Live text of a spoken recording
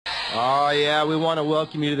Oh, yeah, we want to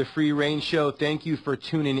welcome you to the Free Range Show. Thank you for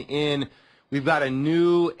tuning in. We've got a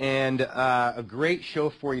new and a great show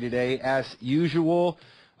for you today. As usual,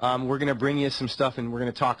 we're going to bring you some stuff, and we're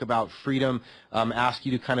going to talk about freedom, ask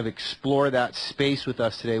you to kind of explore that space with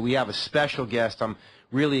us today. We have a special guest I'm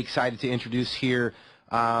really excited to introduce here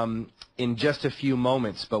in just a few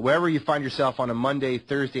moments. But wherever you find yourself on a Monday,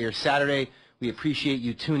 Thursday, or Saturday, we appreciate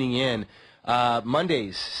you tuning in.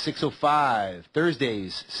 Mondays, 6:05,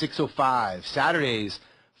 Thursdays, 6:05, Saturdays,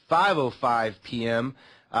 5:05 p.m.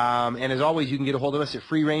 And as always, you can get a hold of us at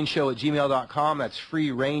freerangeshow@gmail.com. That's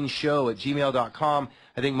freerangeshow@gmail.com.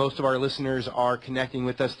 I think most of our listeners are connecting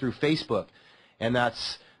with us through Facebook. And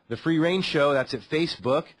that's the Free Range Show. That's at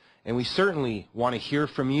Facebook. And we certainly want to hear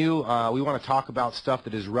from you. We want to talk about stuff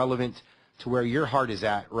that is relevant to where your heart is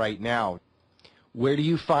at right now. Where do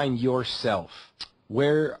you find yourself?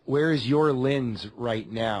 Where is your lens right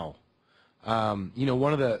now? You know,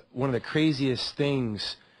 one of the craziest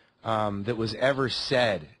things that was ever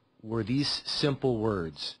said were these simple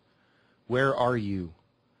words: "Where are you?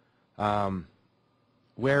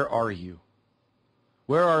 Where are you?"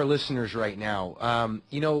 Where are our listeners right now?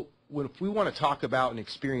 You know, if we want to talk about and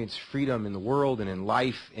experience freedom in the world and in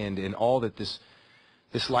life and in all that this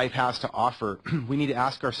life has to offer, we need to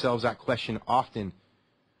ask ourselves that question often: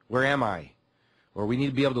 where am I? Or we need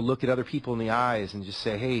to be able to look at other people in the eyes and just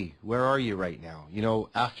say, hey, where are you right now? You know,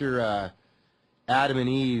 after Adam and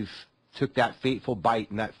Eve took that fateful bite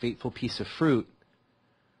and that fateful piece of fruit,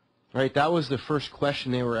 right, that was the first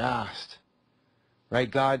question they were asked.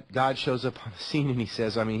 Right, God shows up on the scene and he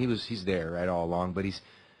says, I mean, he's there, right, all along, but he's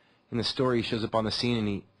in the story, he shows up on the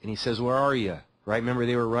scene and he says, where are you? Right, remember,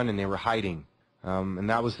 they were running, they were hiding. And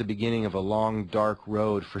that was the beginning of a long, dark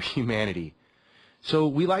road for humanity. So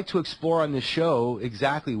we like to explore on this show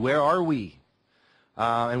exactly where are we?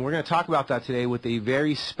 And we're going to talk about that today with a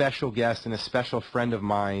very special guest and a special friend of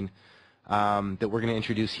mine that we're going to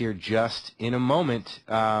introduce here just in a moment.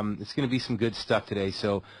 It's going to be some good stuff today.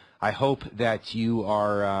 So I hope that you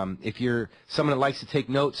are, if you're someone that likes to take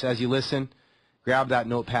notes as you listen, grab that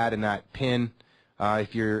notepad and that pen.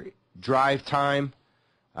 If you're drive time,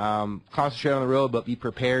 concentrate on the road, but be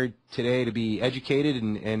prepared today to be educated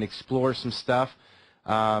and explore some stuff.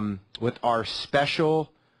 With our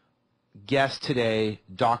special guest today,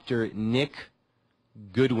 Dr. Nick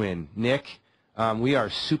Goodwin. Nick, we are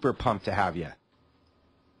super pumped to have you.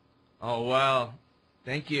 Oh, wow.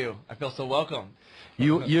 Thank you. I feel so welcome.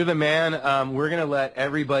 You're the man. We're going to let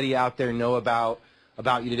everybody out there know about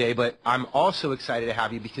you today, but I'm also excited to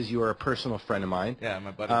have you because you are a personal friend of mine. Yeah, my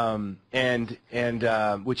buddy. And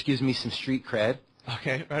which gives me some street cred.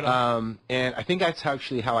 Okay, right on. And I think that's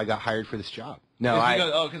actually how I got hired for this job. No,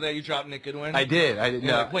 because you dropped Nick Goodwin? I did.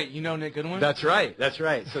 No. Like, wait, you know Nick Goodwin? That's right.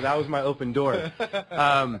 So that was my open door.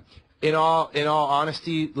 In all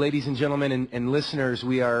honesty, ladies and gentlemen and listeners,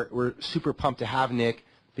 we're super pumped to have Nick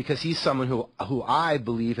because he's someone who I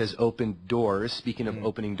believe has opened doors. Speaking of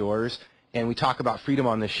opening doors, and we talk about freedom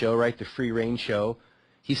on this show, right? The Free Range Show.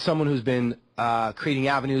 He's someone who's been creating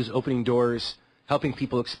avenues, opening doors, helping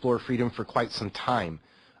people explore freedom for quite some time.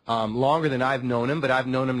 Longer than I've known him, but I've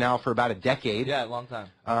known him now for about a decade. Yeah, a long time.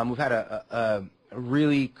 We've had a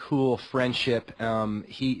really cool friendship.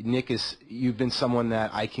 You've been someone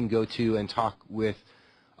that I can go to and talk with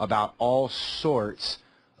about all sorts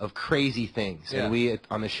of crazy things. Yeah. And we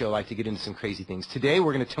on the show like to get into some crazy things. Today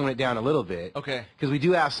we're going to tone it down a little bit. Okay. Because we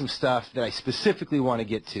do have some stuff that I specifically want to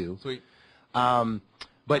get to. Sweet.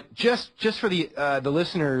 But just for the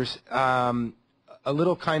listeners, a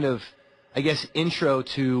little kind of, I guess, intro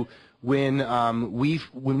to when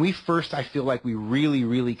we first, I feel like we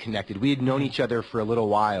really connected. We had known each other for a little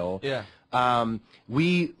while. Yeah.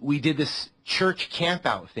 We did this church camp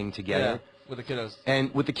out thing together. Yeah, with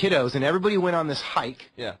the kiddos. And everybody went on this hike.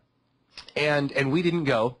 Yeah. And we didn't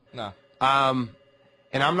go. No.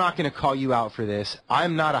 And I'm not going to call you out for this.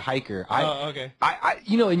 I'm not a hiker. Oh, okay.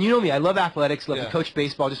 You know me. I love athletics. Love to coach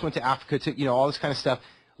baseball. Just went to Africa to, all this kind of stuff.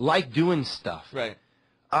 Like doing stuff. Right.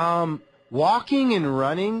 Walking and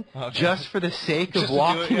running just for the sake of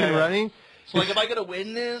walking and running. So, like, am I going to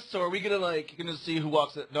win this, or are we going to, like, going to see who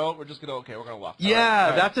walks it? No, we're just going to, okay, we're going to walk.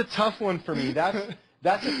 Yeah, right. That's a tough one for me.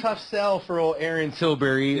 That's a tough sell for old Aaron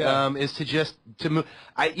Tilbury, is to move.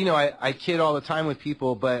 I kid all the time with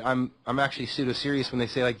people, but I'm actually pseudo-serious when they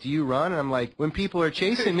say, like, do you run? And I'm like, when people are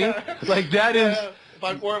chasing me, like, that is...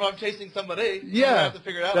 If I'm chasing somebody, yeah, I have to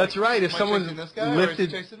figure out. That's like, right. If someone lifted,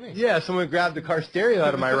 chasing me? Yeah, someone grabbed the car stereo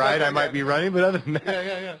out of my ride, I might be running. But other than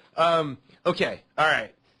that, yeah. Okay, all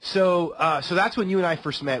right. So that's when you and I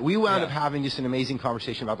first met. We wound Yeah. up having just an amazing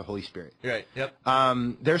conversation about the Holy Spirit. Right.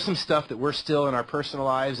 Yep. There's some stuff that we're still in our personal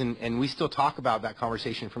lives, and we still talk about that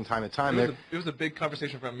conversation from time to time. It was a big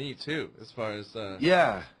conversation from me too, as far as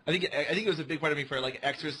Yeah. I think it was a big part of me for like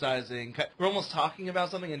exercising. We're almost talking about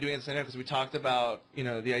something and doing it at the same time because we talked about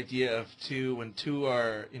the idea of when two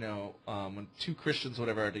are when two Christians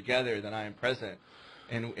whatever are together, then I am present,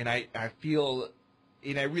 and I feel.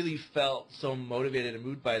 And I really felt so motivated and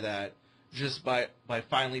moved by that just by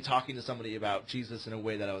finally talking to somebody about Jesus in a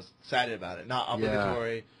way that I was excited about it, not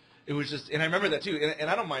obligatory. Yeah. It was just, and I remember that too. And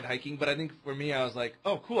I don't mind hiking, but I think for me, I was like,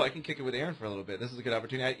 oh, cool, I can kick it with Aaron for a little bit. This is a good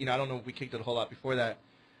opportunity. I don't know if we kicked it a whole lot before that.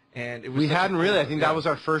 And it was we hadn't really. I think yeah. that was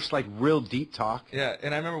our first like real deep talk. Yeah,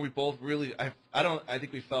 and I remember we both really. I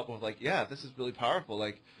think we felt both like, yeah, this is really powerful.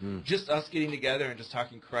 Like just us getting together and just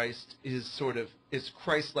talking Christ is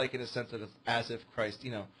Christ-like in a sense that it's as if Christ,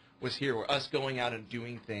 was here. Or us going out and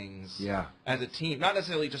doing things as a team, not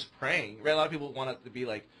necessarily just praying. Right? A lot of people want it to be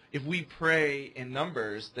like, if we pray in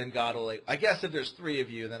numbers, then God will I guess if there's 3 of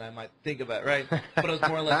you, then I might think about it, right? But it was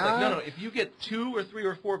more or less like, no, if you get 2 or 3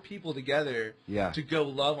 or 4 people together to go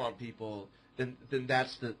love on people, then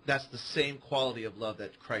that's the same quality of love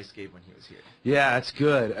that Christ gave when he was here. Yeah, that's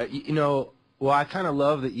good. Well, I kind of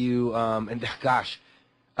love that you, and gosh,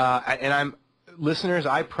 listeners,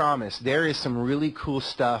 I promise, there is some really cool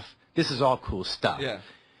stuff. This is all cool stuff. Yeah.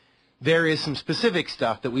 There is some specific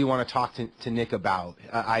stuff that we want to talk to Nick about.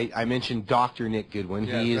 I mentioned Dr. Nick Goodwin.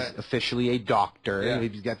 Yeah, he is right. officially a doctor. Yeah.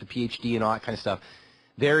 He's got the PhD and all that kind of stuff.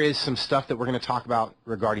 There is some stuff that we're going to talk about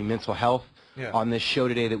regarding mental health on this show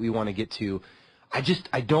today that we want to get to.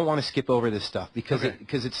 I don't want to skip over this stuff because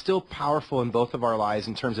it's still powerful in both of our lives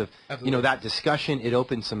in terms of that discussion. It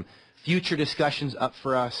opens some future discussions up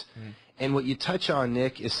for us. And what you touch on,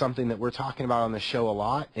 Nick, is something that we're talking about on the show a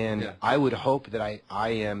lot, and I would hope that I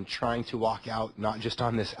am trying to walk out, not just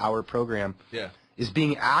on this hour program, is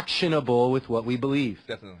being actionable with what we believe.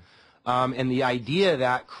 Definitely. And the idea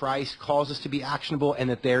that Christ calls us to be actionable and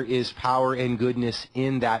that there is power and goodness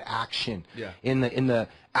in that action, in the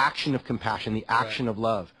action of compassion, the action of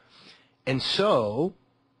love. And so,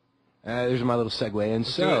 there's my little segue, and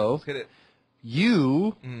Let's get it.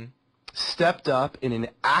 You... stepped up in an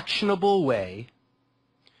actionable way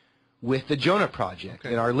with the Jonah Project.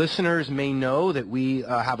 And our listeners may know that we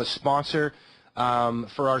have a sponsor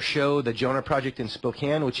for our show, the Jonah Project in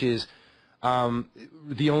Spokane, which is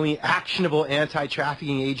the only actionable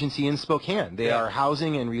anti-trafficking agency in Spokane. They are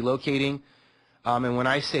housing and relocating. And when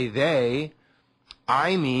I say they,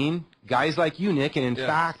 I mean guys like you, Nick. And in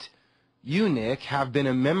fact, you, Nick, have been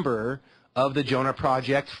a member of the Jonah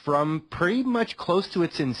Project from pretty much close to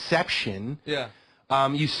its inception. Yeah.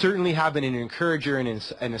 You certainly have been an encourager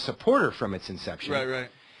and a supporter from its inception. Right.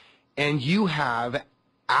 And you have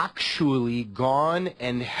actually gone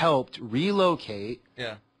and helped relocate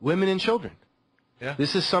women and children. Yeah.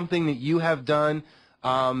 This is something that you have done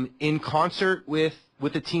in concert with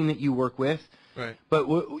the team that you work with. Right. But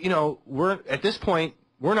we're at this point,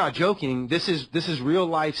 we're not joking. This is real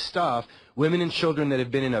life stuff. Women and children that have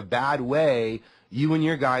been in a bad way, you and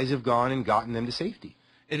your guys have gone and gotten them to safety.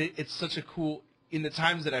 And it's such a cool, in the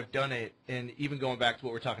times that I've done it, and even going back to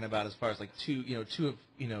what we're talking about as far as like two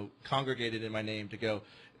have congregated in my name to go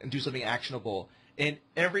and do something actionable. And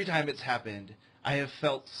every time it's happened, I have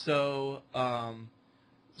felt so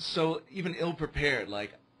even ill prepared.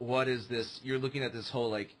 Like, what is this? You're looking at this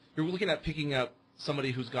whole you're looking at picking up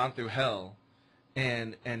somebody who's gone through hell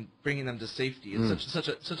and bringing them to safety. It's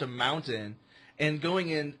such a mountain, and going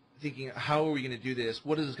in thinking, how are we going to do this?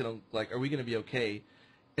 What is this going to look like? Are we going to be okay?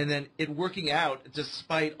 And then it working out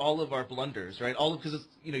despite all of our blunders, right? Because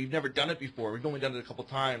you've never done it before. We've only done it a couple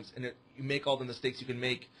times, and you make all the mistakes you can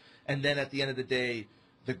make, and then at the end of the day,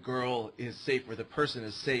 the girl is safe or the person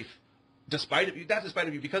is safe, despite of you, not despite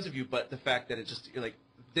of you, because of you, but the fact that you're like,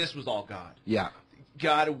 this was all God. Yeah.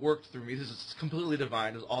 God worked through me. This is completely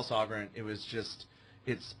divine. It was all sovereign. It was just,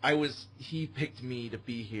 he picked me to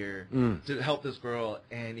be here to help this girl,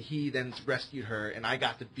 and he then rescued her, and I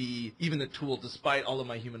got to be even the tool despite all of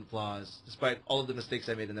my human flaws, despite all of the mistakes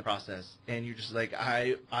I made in the process. And you're just like,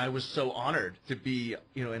 I was so honored to be,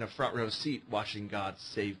 in a front row seat watching God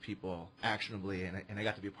save people actionably, and I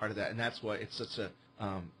got to be a part of that. And that's why it's such a,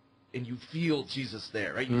 and you feel Jesus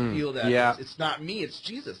there, right? You feel that it's not me, it's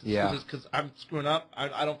Jesus. It's because I'm screwing up.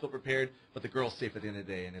 I don't feel prepared, but the girl's safe at the end of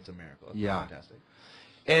the day, and it's a miracle. It's fantastic.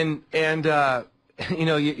 And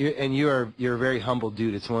you're a very humble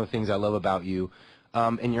dude. It's one of the things I love about you.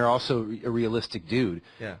 And you're also a realistic dude.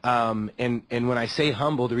 Yeah. And when I say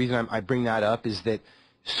humble, the reason I bring that up is that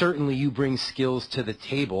certainly you bring skills to the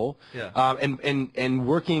table. Yeah. And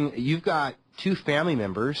working, you've got 2 family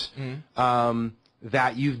members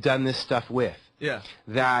that you've done this stuff with. Yeah.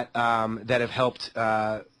 That have helped.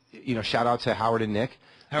 Shout out to Howard and Nick.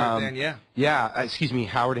 Howard and Than, yeah. Yeah, excuse me,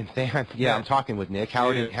 Howard and Than. Yeah, I'm talking with Nick.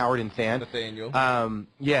 Howard and Than. Nathaniel.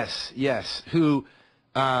 Yes. Who,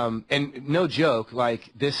 and no joke, like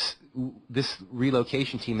this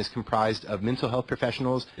relocation team is comprised of mental health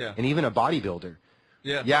professionals and even a bodybuilder.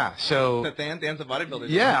 Yeah. Yeah. So. Dan's a bodybuilder.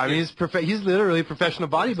 Yeah, I mean he's literally a professional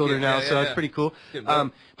bodybuilder now, so that's pretty cool.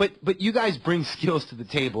 But you guys bring skills to the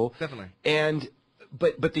table. Definitely.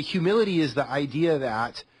 But the humility is the idea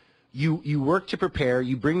that you work to prepare,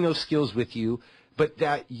 you bring those skills with you, but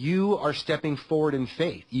that you are stepping forward in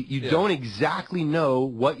faith. You don't exactly know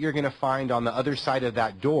what you're going to find on the other side of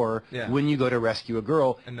that door when you go to rescue a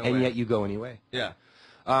girl, and yet you go anyway. Yeah.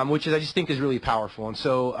 Which I just think is really powerful. And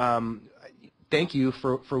so thank you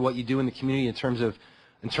for what you do in the community in terms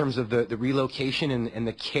of the relocation and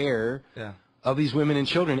the care of these women and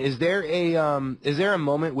children. Is there a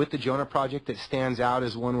moment with the Jonah Project that stands out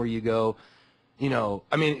as one where you go,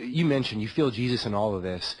 I mean, you mentioned you feel Jesus in all of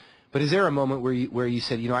this, but is there a moment where you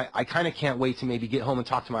said, I kind of can't wait to maybe get home and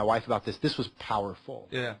talk to my wife about this. This was powerful.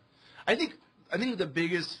 Yeah. I think the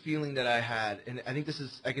biggest feeling that I had, and I think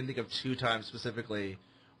I can think of 2 times specifically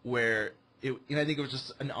where I think it was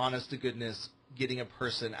just an honest to goodness getting a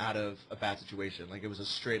person out of a bad situation. Like it was a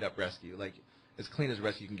straight up rescue, like as clean as a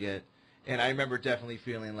rescue can get. And I remember definitely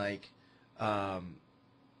feeling like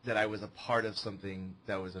that I was a part of something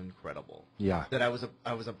that was incredible. Yeah. That I was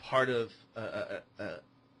a part of a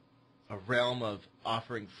realm of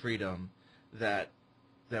offering freedom that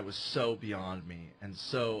was so beyond me and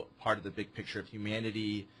so part of the big picture of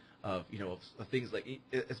humanity, of things like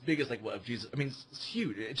as big as like what of Jesus. I mean, it's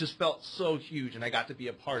huge. It just felt so huge, and I got to be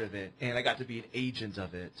a part of it, and I got to be an agent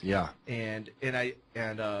of it. Yeah. And I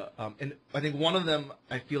think one of them,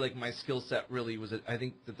 I feel like my skill set really was. I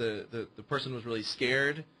think that the person was really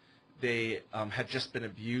scared. They had just been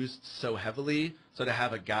abused so heavily, so to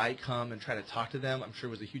have a guy come and try to talk to them, I'm sure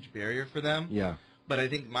was a huge barrier for them. Yeah. But I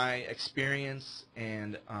think my experience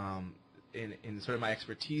and in sort of my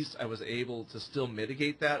expertise, I was able to still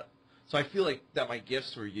mitigate that. So I feel like that my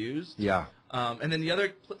gifts were used. Yeah. And then the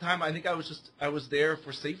other time, I think I was there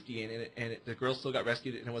for safety, and the girl still got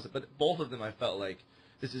rescued, and it wasn't. But both of them, I felt like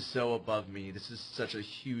this is so above me. This is such a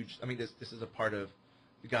huge. I mean, this is a part of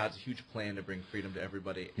God's huge plan to bring freedom to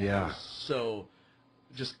everybody. And yeah. I was so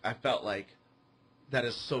I felt like that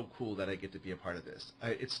is so cool that I get to be a part of this.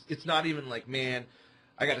 It's not even like, man,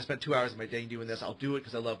 I got to spend 2 hours of my day doing this. I'll do it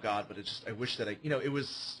because I love God, but I wish that it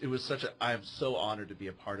was such I am so honored to be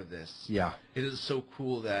a part of this. Yeah. It is so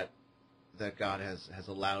cool that God has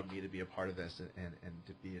allowed me to be a part of this and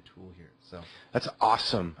to be a tool here. So that's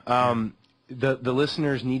awesome. The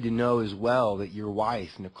listeners need to know as well that your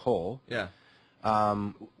wife, Nicole,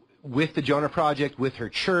 with the Jonah Project, with her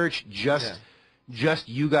church, just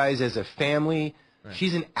you guys as a family. Right.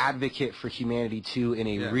 She's an advocate for humanity, too, in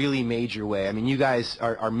a really major way. I mean, you guys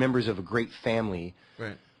are members of a great family.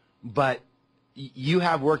 Right. But you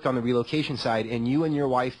have worked on the relocation side, and you and your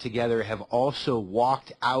wife together have also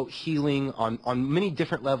walked out healing on many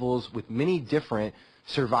different levels with many different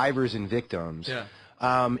survivors and victims. Yeah.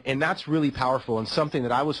 And that's really powerful and something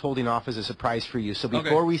that I was holding off as a surprise for you. So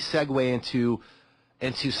before we segue into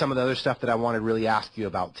some of the other stuff that I want to really ask you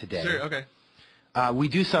about today. Sure, okay. We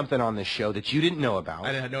do something on this show that you didn't know about.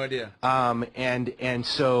 I had no idea. And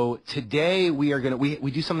so today we are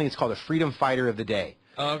we do something that's called a Freedom Fighter of the Day.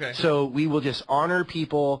 Oh, okay. So we will just honor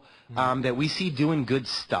people that we see doing good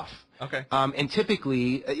stuff. Okay. And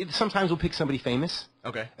typically, sometimes we'll pick somebody famous.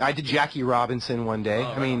 Okay. I did Jackie Robinson one day.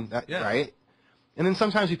 Oh, I mean, right? And then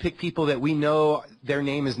sometimes we pick people that we know their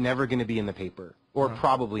name is never going to be in the paper, or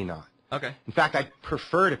probably not. Okay. In fact, I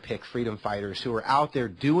prefer to pick freedom fighters who are out there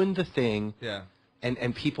doing the thing. Yeah.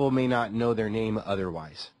 And people may not know their name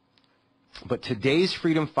otherwise. But today's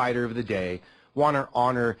Freedom Fighter of the Day, want to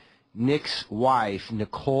honor Nick's wife,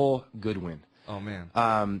 Nicole Goodwin. Oh,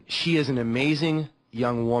 man. She is an amazing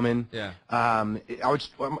young woman. Yeah. I would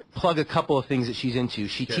plug a couple of things that she's into.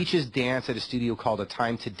 She teaches dance at a studio called A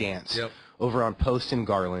Time to Dance over on Post and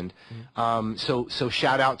Garland. So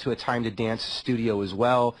shout out to A Time to Dance studio as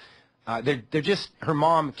well. They're just, her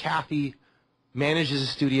mom, Kathy, manages a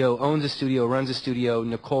studio, owns a studio, runs a studio.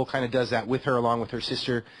 Nicole kind of does that with her, along with her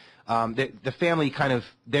sister. The family kind of,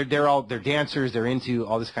 they're dancers, they're into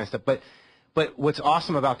all this kind of stuff. But what's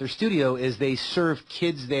awesome about their studio is they serve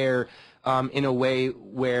kids there in a way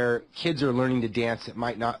where kids are learning to dance that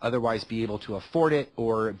might not otherwise be able to afford it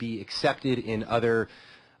or be accepted in other,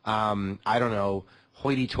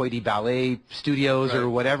 hoity-toity ballet studios or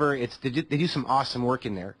whatever. They do some awesome work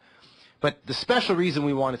in there. But the special reason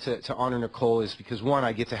we wanted to honor Nicole is because, one,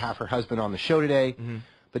 I get to have her husband on the show today.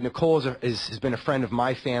 But Nicole has been a friend of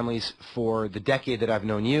my family's for the decade that I've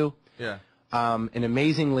known you. Yeah. An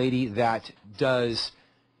amazing lady that does,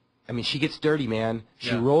 I mean, she gets dirty, man.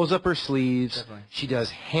 She Yeah. rolls up her sleeves. Definitely. She does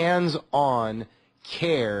hands-on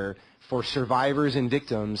care for survivors and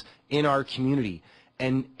victims in our community.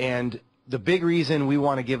 And the big reason we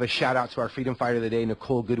want to give a shout-out to our Freedom Fighter of the Day,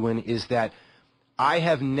 Nicole Goodwin, is that I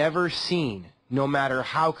have never seen, no matter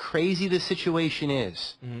how crazy the situation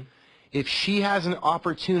is, if she has an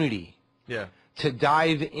opportunity to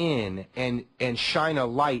dive in and shine a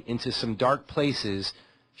light into some dark places,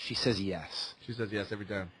 she says yes. She says yes every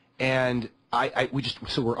time. And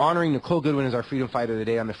so we're honoring Nicole Goodwin as our Freedom Fighter of the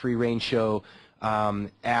Day on the Free Range Show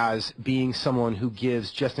as being someone who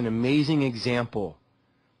gives just an amazing example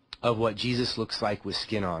of what Jesus looks like with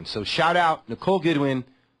skin on. So shout out Nicole Goodwin,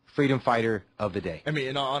 Freedom Fighter of the Day. I mean,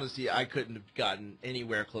 in all honesty, I couldn't have gotten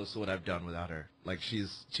anywhere close to what I've done without her. Like,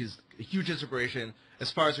 she's a huge inspiration.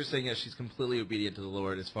 As far as her saying, yes, she's completely obedient to the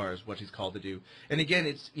Lord as far as what she's called to do. And again,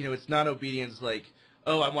 it's not obedience like,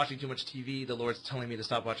 oh, I'm watching too much TV, the Lord's telling me to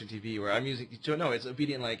stop watching TV, or I'm using, no, it's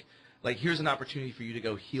obedient like here's an opportunity for you to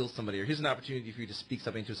go heal somebody, or here's an opportunity for you to speak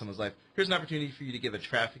something to someone's life. Here's an opportunity for you to give a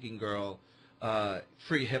trafficking girl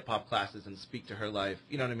free hip-hop classes and speak to her life.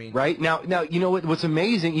 You know what I mean? Right. Now, you know what's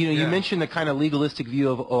amazing, you mentioned the kind of legalistic view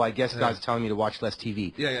of, oh, I guess God's telling me to watch less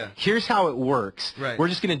TV. Yeah. Here's how it works. Right. We're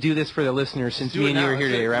just going to do this for the listeners since Do me it and you now. are here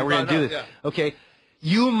today, right? We're going to do this. Yeah. Okay.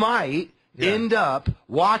 You might end up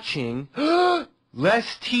watching less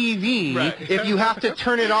TV if you have to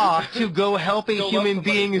turn it off to go help a human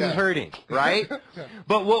being who's hurting, right?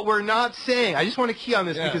 But what we're not saying, I just want to key on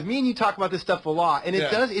this because me and you talk about this stuff a lot, and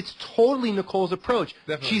it's totally Nicole's approach.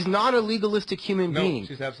 Definitely. She's not a legalistic human being. No,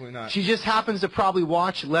 she's absolutely not. She just happens to probably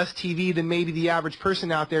watch less TV than maybe the average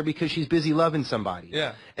person out there because she's busy loving somebody.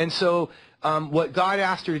 Yeah. And so what God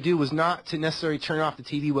asked her to do was not to necessarily turn off the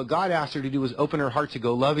TV. What God asked her to do was open her heart to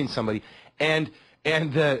go loving somebody. And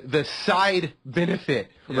the side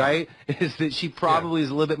benefit, right, is that she probably is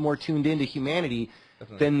a little bit more tuned into humanity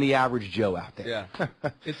than the average Joe out there.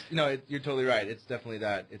 Yeah. You're totally right. It's definitely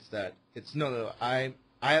that.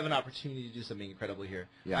 I have an opportunity to do something incredible here.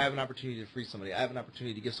 Yeah. I have an opportunity to free somebody. I have an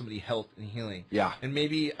opportunity to give somebody health and healing. Yeah. And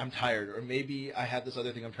maybe I'm tired, or maybe I have this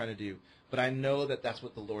other thing I'm trying to do, but I know that that's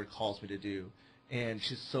what the Lord calls me to do. And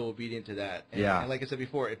she's so obedient to that. And like I said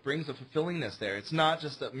before, it brings a fulfillingness there. It's not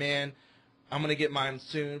just that, man, I'm going to get mine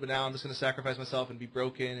soon, but now I'm just going to sacrifice myself and be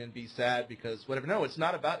broken and be sad because whatever. No, it's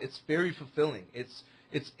not about, it's very fulfilling. It's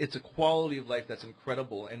a quality of life that's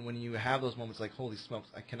incredible. And when you have those moments like, holy smokes,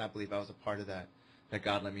 I cannot believe I was a part of that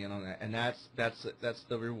God let me in on that. And that's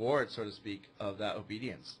the reward, so to speak, of that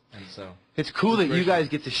obedience. And so it's cool that you guys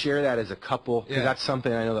get to share that as a couple, because Yeah. that's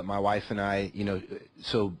something I know that my wife and I,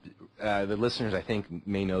 so the listeners I think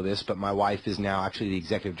may know this, but my wife is now actually the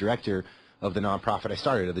executive director of the nonprofit I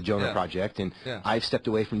started, of the Jonah Project, and I've stepped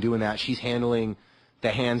away from doing that. She's handling the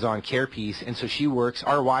hands-on care piece, and so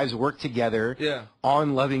our wives work together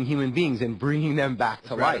on loving human beings and bringing them back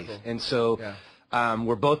to life. And so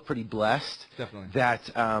we're both pretty blessed that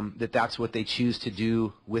that's what they choose to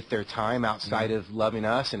do with their time outside of loving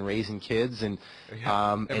us and raising kids and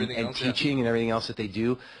teaching and everything else that they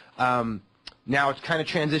do. Now it's kind of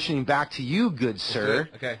transitioning back to you, good sir.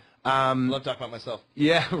 Okay. Love talking about myself.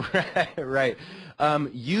 Yeah, right.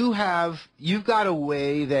 You've got a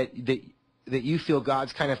way that you feel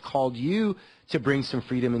God's kind of called you to bring some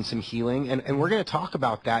freedom and some healing, and we're going to talk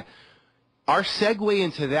about that. Our segue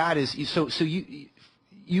into that is so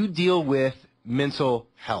you deal with mental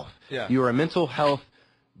health. Yeah. You're a mental health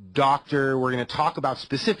doctor. We're going to talk about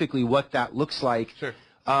specifically what that looks like. Sure.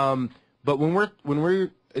 But when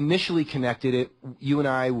we're initially connected, you and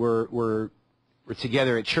I were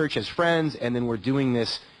together at church as friends, and then we're doing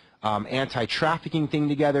this anti-trafficking thing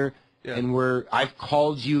together. Yeah. And I've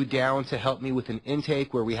called you down to help me with an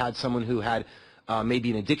intake where we had someone who had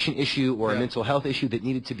maybe an addiction issue or a mental health issue that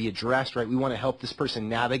needed to be addressed. Right? We want to help this person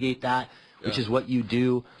navigate that, which is what you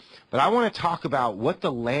do. But I want to talk about what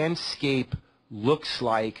the landscape looks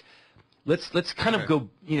like. Let's kind of go,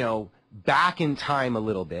 back in time a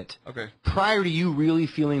little bit. Okay. Prior to you really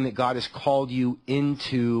feeling that God has called you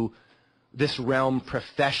into this realm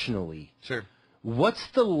professionally. Sure. What's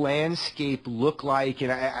the landscape look like?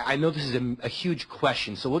 And I know this is a huge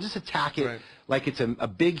question, so we'll just attack it like it's a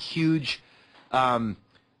big, huge,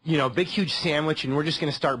 big, huge sandwich, and we're just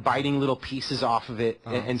going to start biting little pieces off of it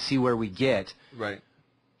and see where we get. Right.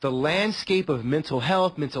 The landscape of mental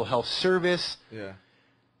health service. Yeah.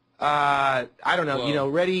 I don't know, Whoa.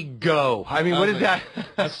 ready, go. I mean, what is that?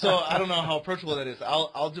 So I don't know how approachable that is.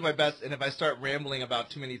 I'll do my best, and if I start rambling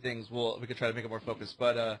about too many things, we can try to make it more focused.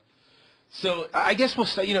 But so I guess we'll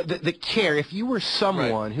start. The care. If you were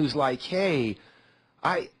someone who's like, hey,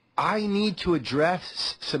 I need to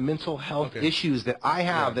address some mental health issues that I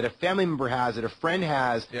have, that a family member has, that a friend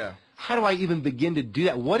has. Yeah. How do I even begin to do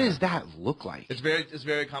that? What does that look like? It's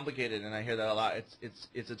very complicated, and I hear that a lot.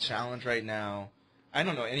 It's a challenge right now. I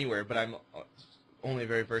don't know anywhere, but I'm only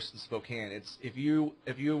very versed in Spokane. It's if you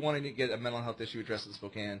wanting to get a mental health issue addressed in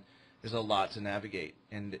Spokane, there's a lot to navigate.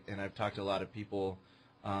 And I've talked to a lot of people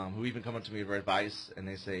who even come up to me for advice, and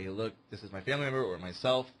they say, look, this is my family member or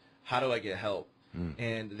myself. How do I get help?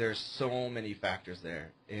 And there's so many factors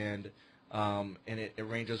there, and it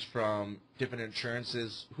ranges from different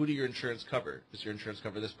insurances. Who do your insurance cover? Does your insurance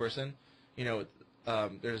cover this person? I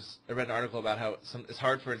read an article about how it's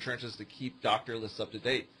hard for insurances to keep doctor lists up to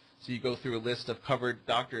date. So you go through a list of covered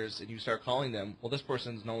doctors and you start calling them. Well, this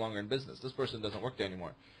person's no longer in business. This person doesn't work there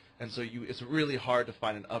anymore. And so it's really hard to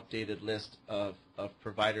find an updated list of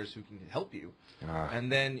providers who can help you.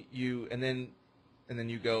 And then you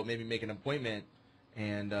go maybe make an appointment,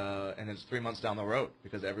 and it's 3 months down the road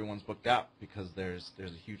because everyone's booked out because there's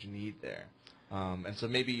a huge need there. And so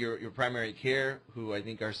maybe your primary care, who I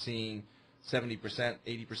think are seeing 70%,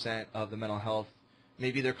 80% of the mental health,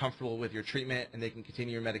 maybe they're comfortable with your treatment and they can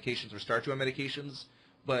continue your medications or start you on medications,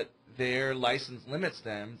 but their license limits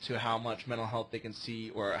them to how much mental health they can see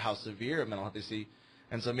or how severe mental health they see.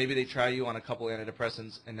 And so maybe they try you on a couple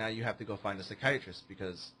antidepressants, and now you have to go find a psychiatrist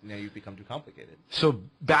because now you've become too complicated. So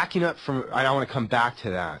backing up from, I want to come back to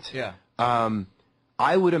that. Yeah.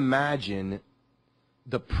 I would imagine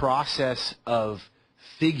the process of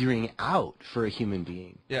figuring out for a human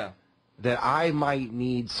being that I might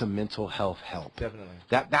need some mental health help. Definitely.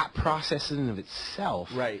 That process in and of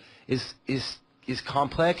itself is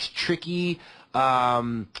complex, tricky,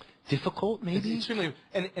 difficult maybe? It's extremely,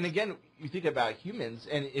 and again, you think about humans,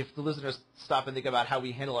 and if the listeners stop and think about how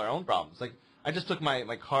we handle our own problems. Like, I just took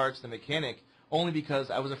my car to the mechanic only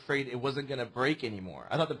because I was afraid it wasn't going to brake anymore.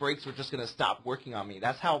 I thought the brakes were just going to stop working on me.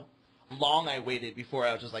 That's how long I waited before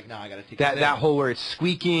I was just like, no, I got to take that whole where it's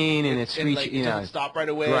squeaking and it's screeching. Like, it doesn't stop right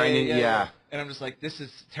away. And I'm just like, this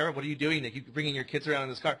is terrible. What are you doing? They keep bringing your kids around in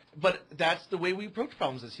this car. But that's the way we approach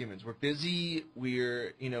problems as humans. We're busy.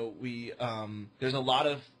 There's a lot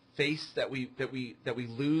of face that we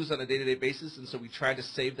lose on a day-to-day basis, and so we try to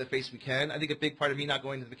save the face we can. I think a big part of me not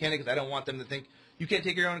going to the mechanic is I don't want them to think you can't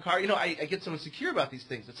take your own car. I get so insecure about these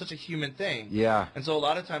things. It's such a human thing. Yeah. And so a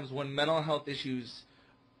lot of times when mental health issues,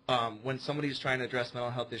 when somebody's trying to address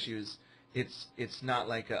mental health issues, it's not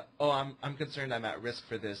like I'm concerned I'm at risk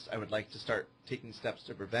for this. I would like to start taking steps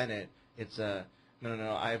to prevent it. It's no.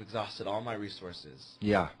 I've exhausted all my resources.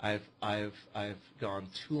 Yeah. I've gone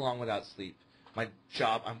too long without sleep. My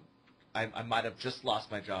job, I might have just lost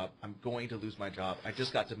my job. I'm going to lose my job. I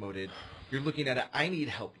just got demoted. You're looking at it. I need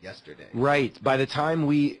help yesterday. Right. By the time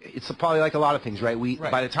it's probably like a lot of things, right?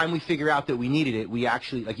 By the time we figure out that we needed it, we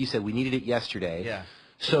actually, like you said, we needed it yesterday. Yeah.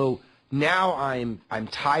 So now I'm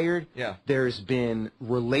tired. Yeah. There's been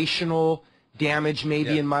relational damage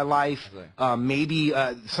maybe in my life. Maybe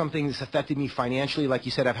something that's affected me financially. Like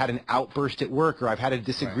you said, I've had an outburst at work, or I've had a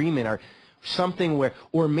disagreement, or something where,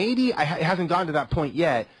 or maybe it hasn't gotten to that point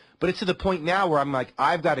yet, but it's to the point now where I'm like,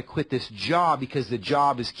 I've got to quit this job because the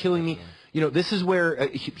job is killing me. This is where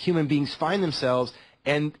human beings find themselves,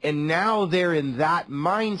 and now they're in that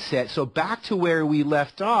mindset. So back to where we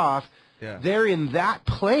left off, they're in that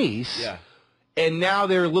place. Yeah. And now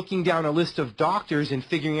they're looking down a list of doctors and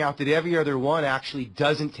figuring out that every other one actually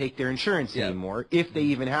doesn't take their insurance anymore, if they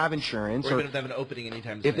even have insurance. Or even if they have an opening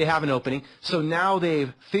anytime soon. If they have an opening. So now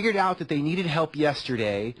they've figured out that they needed help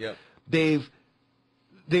yesterday. Yep.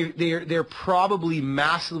 They're probably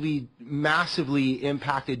massively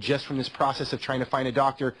impacted just from this process of trying to find a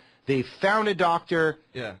doctor. They've found a doctor,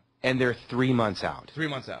 and they're 3 months out. 3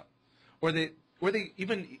 months out. Or they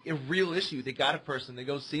even a real issue, they got a person, they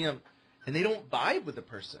go see them, and they don't vibe with the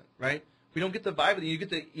person, right? We don't get the vibe with you. You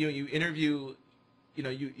get you interview,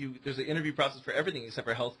 there's an interview process for everything except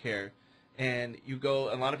for healthcare, and you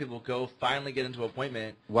go. A lot of people go finally get into an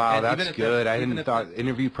appointment. Wow, that's good. I hadn't thought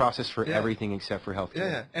interview process for everything except for healthcare.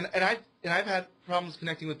 Yeah, and I've had problems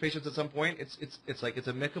connecting with patients at some point. It's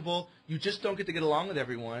amicable. You just don't get to get along with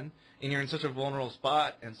everyone, and you're in such a vulnerable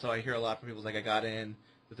spot. And so I hear a lot from people like, I got in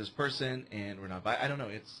with this person, and we're not. I don't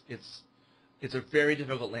know. It's a very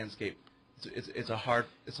difficult landscape. It's a hard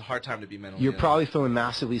time to be mentally. You're probably feeling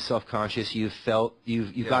massively self-conscious. You've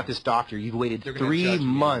got this doctor. You've waited 3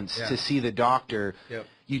 months to see the doctor. Yep.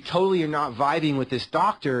 you totally are not vibing with this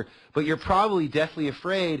doctor, but you're probably deathly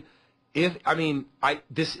afraid.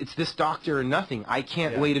 It's this doctor or nothing. I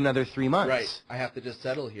can't wait another 3 months. Right. I have to just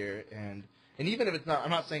settle here, and even if it's not,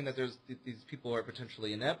 I'm not saying that these people are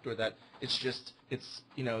potentially inept or that there's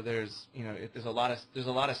a lot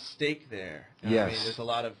of stake there. Yes. I mean, there's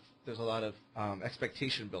a lot of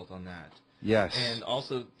expectation built on that. Yes. And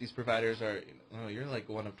also, these providers are, you're like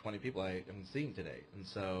one of 20 people I am seeing today, and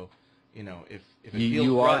so, if it feels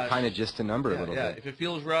you rushed, are kind of just a number a little bit. If it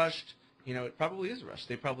feels rushed, it probably is rushed.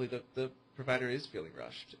 The provider is feeling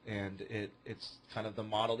rushed, and it's kind of the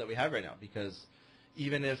model that we have right now, because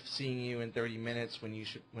even if seeing you in 30 minutes when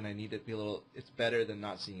I need it be it's better than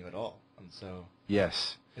not seeing you at all. And so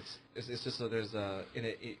yes, it's just so there's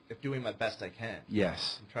doing my best I can.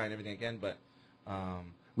 Yes, I'm trying everything again, but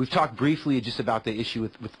we've talked briefly just about the issue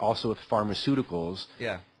with pharmaceuticals.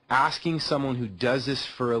 Yeah, asking someone who does this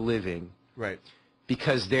for a living, right?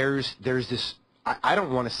 Because there's this, I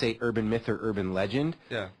don't want to say urban myth or urban legend.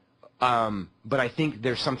 Yeah. But I think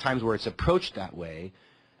there's sometimes where it's approached that way.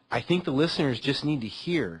 I think the listeners just need to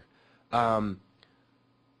hear how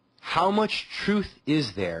much truth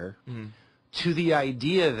is there to the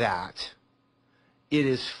idea that it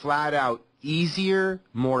is flat out easier,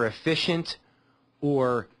 more efficient,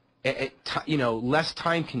 or less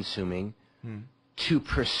time consuming to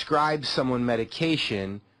prescribe someone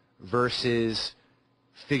medication versus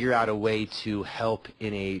figure out a way to help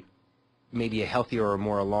in maybe a healthier or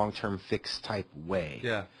more long-term fixed type way.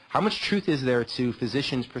 Yeah. How much truth is there to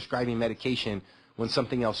physicians prescribing medication when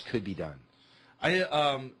something else could be done?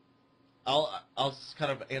 I'll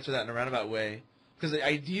kind of answer that in a roundabout way, because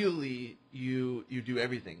ideally you do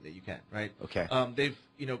everything that you can, right? Okay.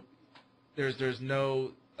 There's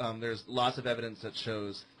lots of evidence that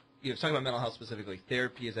shows, talking about mental health specifically,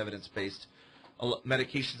 therapy is evidence-based.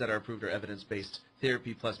 Medications that are approved are evidence-based.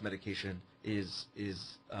 Therapy plus medication is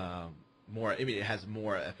more. I mean, it has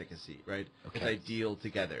more efficacy, right? Okay. It's ideal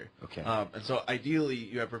together. Okay. And so ideally,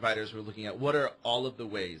 you have providers who are looking at what are all of the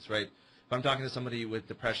ways, right? If I'm talking to somebody with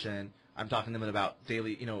depression, I'm talking to them about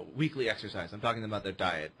daily, weekly exercise. I'm talking to them about their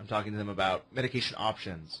diet. I'm talking to them about medication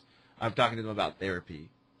options. I'm talking to them about therapy.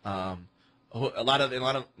 A lot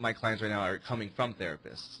of my clients right now are coming from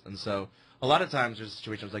therapists, and so a lot of times there's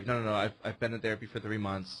situations like, no, I've been in therapy for 3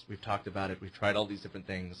 months. We've talked about it. We've tried all these different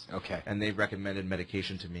things. Okay. And they've recommended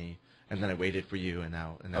medication to me, and then I waited for you, and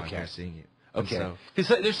now I'm here seeing you. Okay.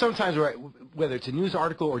 Because there's sometimes where, whether it's a news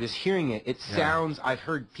article or just hearing it, it sounds. I've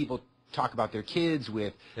heard people talk about their kids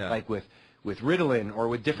with with Ritalin or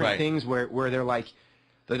with different things where they're like,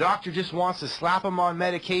 the doctor just wants to slap them on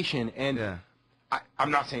medication, and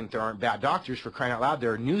I'm not saying there aren't bad doctors, for crying out loud.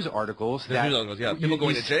 There are news articles people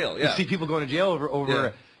going to jail. You see people going to jail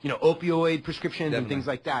over opioid prescriptions and things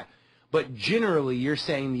like that. But generally, you're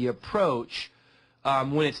saying the approach,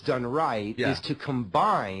 when it's done right, is to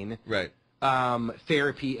combine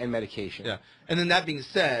therapy and medication. Yeah, and then that being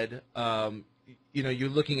said, you're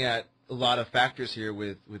looking at a lot of factors here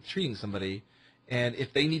with treating somebody, and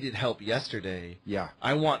if they needed help yesterday,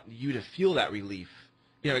 I want you to feel that relief.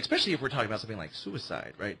 Especially if we're talking about something like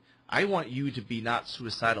suicide, right? I want you to be not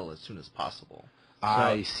suicidal as soon as possible.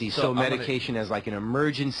 I see. So medication as like an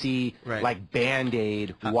emergency, like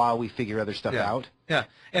Band-Aid, while we figure other stuff out? Yeah.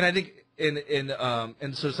 And I think,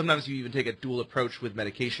 and so sometimes you even take a dual approach with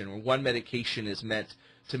medication, where one medication is meant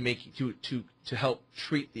to help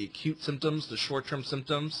treat the acute symptoms, the short-term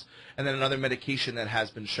symptoms, and then another medication that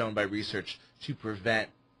has been shown by research to prevent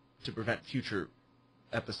future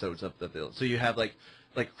episodes of the illness. So you have like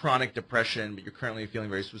chronic depression, but you're currently feeling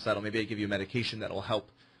very suicidal. Maybe I give you a medication that will help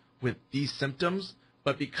with these symptoms,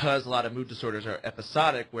 but because a lot of mood disorders are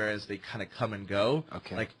episodic, whereas they kind of come and go.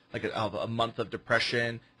 Okay. I'll have a month of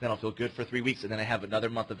depression, then I'll feel good for 3 weeks, and then I have another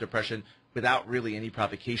month of depression without really any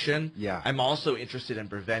provocation. Yeah. I'm also interested in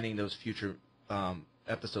preventing those future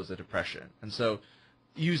episodes of depression, and so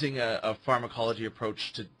using a pharmacology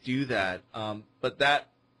approach to do that. But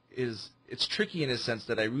it's tricky in a sense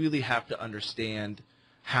that I really have to understand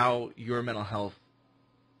how your mental health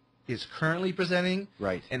is currently presenting,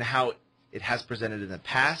 and how it has presented in the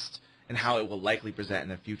past, and how it will likely present in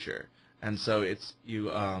the future. And so it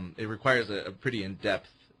requires a pretty in-depth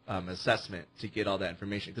assessment to get all that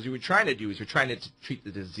information. Because what you're trying to do is you're trying to treat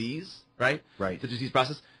the disease, right? Right. The disease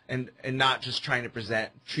process, and not just trying to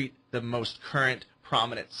treat the most current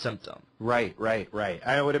prominent symptom. Right.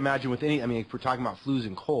 I would imagine with if we're talking about flus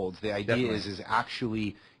and colds, the idea is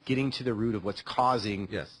actually getting to the root of what's causing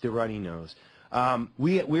the runny nose.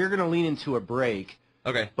 We're going to lean into a break.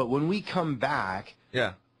 Okay. But when we come back,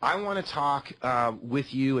 I want to talk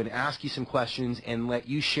with you and ask you some questions and let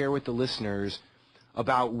you share with the listeners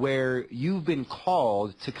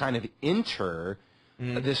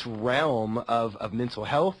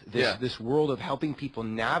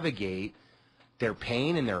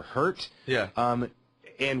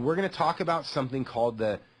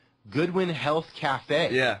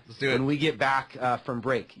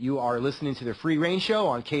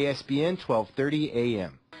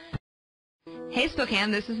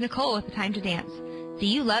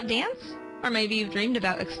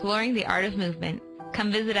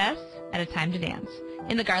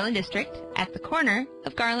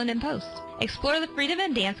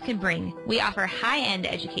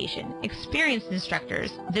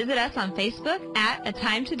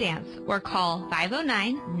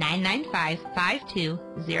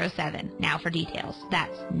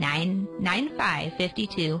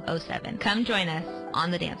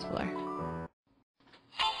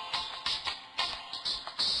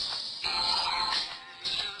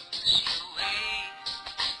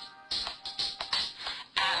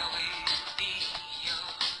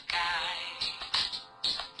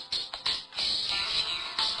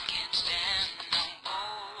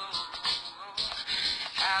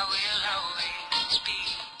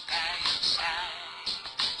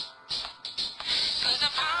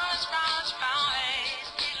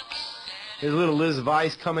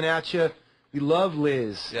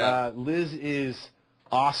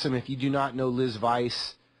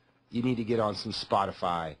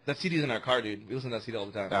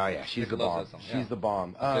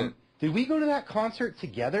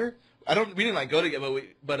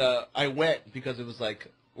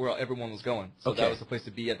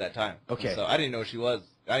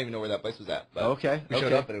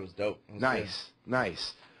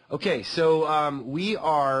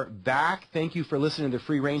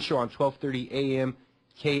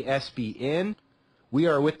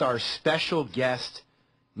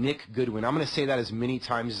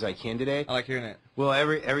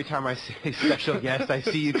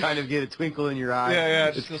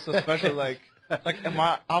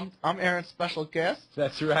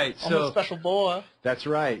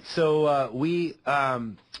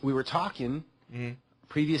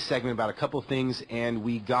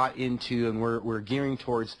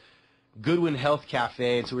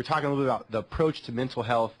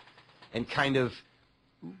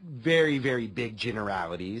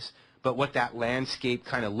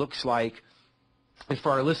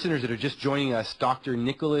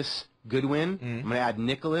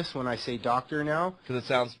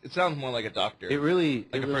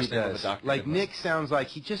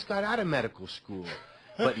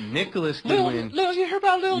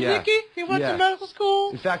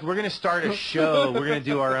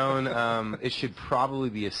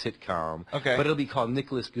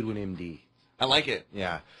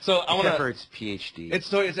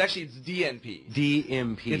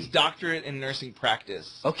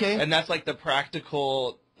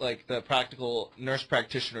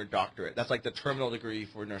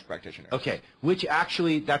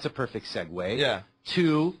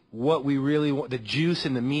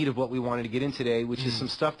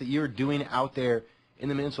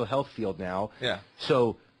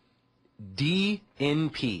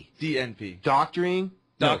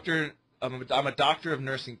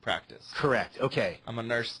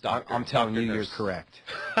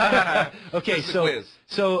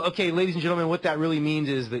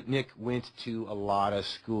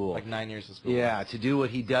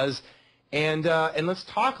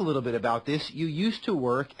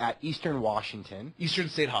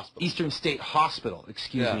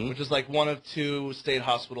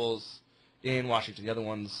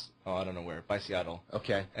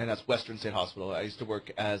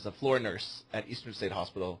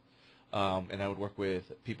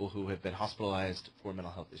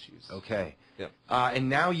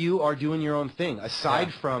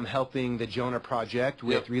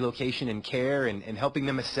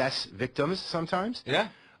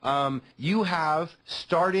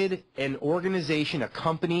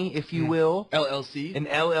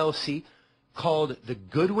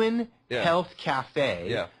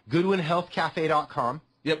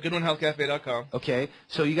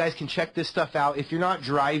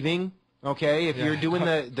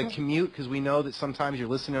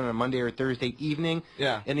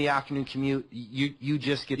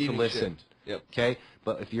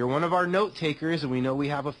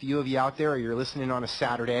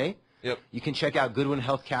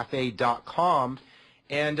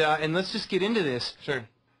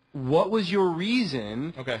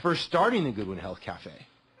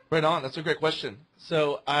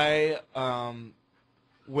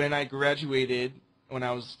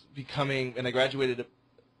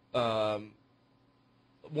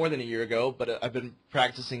more than a year ago, but I've been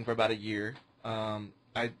practicing for about a year. I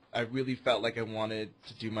really felt like I wanted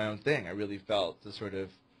to do my own thing. I really felt to sort of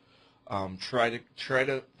try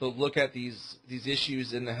to look at these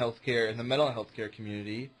issues in the healthcare and the mental health care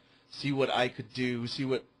community, see what I could do, see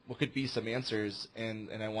what could be some answers, and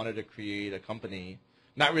I wanted to create a company,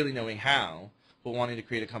 not really knowing how, but wanting to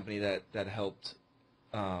create a company that helped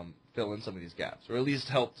fill in some of these gaps, or at least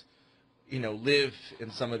helped, live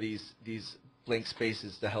in some of these blank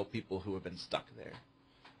spaces to help people who have been stuck there.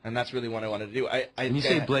 And that's really what I wanted to do. When you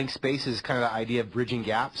say blank spaces, kind of the idea of bridging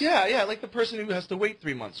gaps? Yeah, like the person who has to wait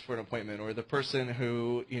 3 months for an appointment, or the person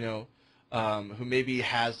who, who maybe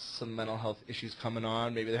has some mental health issues coming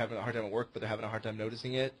on. Maybe they're having a hard time at work, but they're having a hard time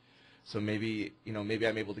noticing it. So maybe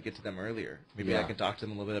I'm able to get to them earlier. Maybe I can talk to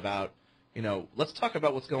them a little bit about, let's talk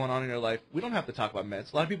about what's going on in your life. We don't have to talk about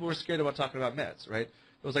meds. A lot of people are scared about talking about meds, right?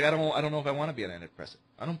 It was like, I don't know if I want to be an antidepressant.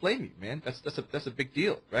 I don't blame you, man. That's a big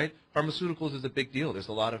deal, right? Pharmaceuticals is a big deal. There's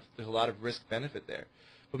a lot of risk benefit there.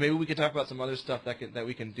 But maybe we could talk about some other stuff that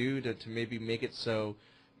we can do to maybe make it so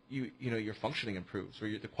your functioning improves,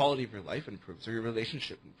 or the quality of your life improves, or your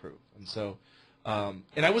relationship improves. And so,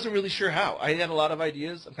 and I wasn't really sure how. I had a lot of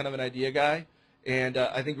ideas. I'm kind of an idea guy. And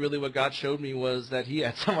I think really what God showed me was that he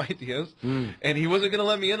had some ideas, and he wasn't going to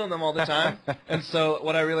let me in on them all the time. And so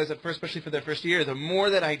what I realized at first, especially for that first year, the more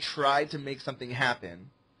that I tried to make something happen,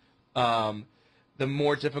 the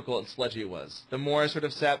more difficult and sludgy it was. The more I sort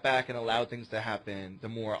of sat back and allowed things to happen, the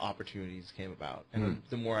more opportunities came about. And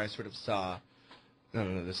the more I sort of saw,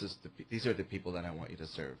 no, these are the people that I want you to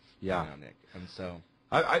serve, Nick. And so...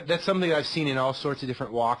 that's something I've seen in all sorts of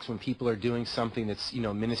different walks when people are doing something that's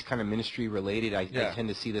kind of ministry related. I tend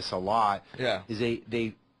to see this a lot. Yeah. Is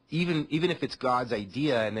they even if it's God's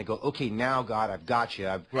idea, and they go, okay, now God, I've got you.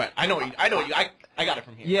 Right. I know you. I got it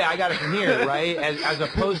from here. Yeah, I got it from here. Right. As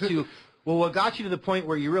opposed to, well, what got you to the point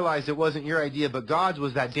where you realized it wasn't your idea, but God's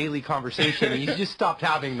was that daily conversation, and you just stopped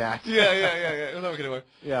having that. Yeah. It was never gonna work.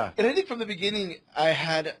 Yeah. And I think from the beginning,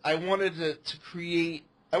 I wanted to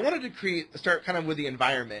start kind of with the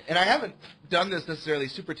environment. And I haven't done this necessarily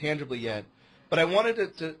super tangibly yet, but I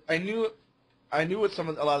wanted to I knew what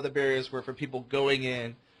a lot of the barriers were for people going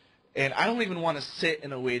in, and I don't even want to sit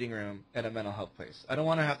in a waiting room at a mental health place. I don't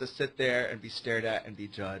want to have to sit there and be stared at and be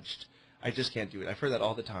judged. I just can't do it. I've heard that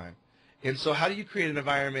all the time. And so how do you create an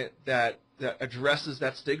environment that addresses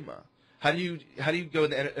that stigma? How do you go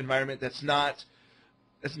in an environment that's not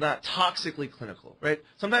toxically clinical, right?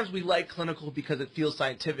 Sometimes we like clinical because it feels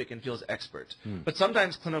scientific and feels expert. But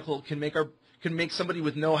sometimes clinical can make somebody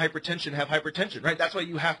with no hypertension have hypertension, right? That's why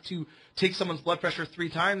you have to take someone's blood pressure 3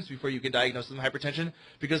 times before you can diagnose them with hypertension,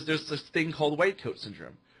 because there's this thing called white coat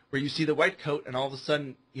syndrome, where you see the white coat and all of a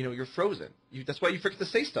sudden, you're frozen. That's why you forget to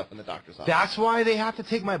say stuff in the doctor's office. That's why they have to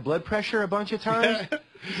take my blood pressure a bunch of times?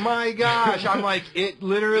 My gosh. I'm like, it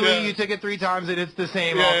literally, you took it 3 times and it's the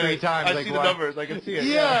same all 3 times. I see the numbers. I can see it.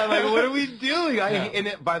 Yeah, like, what are we doing?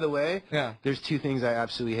 And by the way, there's 2 things I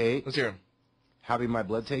absolutely hate. Let's hear them. Having my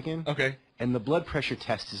blood taken. Okay. And the blood pressure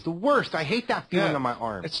test is the worst. I hate that feeling on my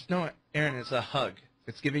arm. Aaron, it's a hug.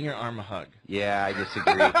 It's giving your arm a hug. Yeah, I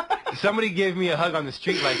disagree. If somebody gave me a hug on the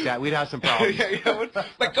street like that, we'd have some problems.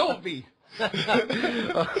 Let go of me.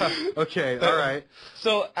 Okay, all right.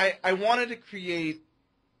 So I wanted to create,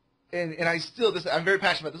 and I'm very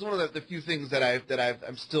passionate about. This is one of the few things that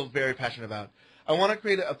I'm still very passionate about. I want to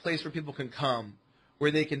create a place where people can come, where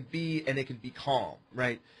they can be and they can be calm,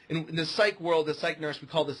 right? In the psych world, the psych nurse, we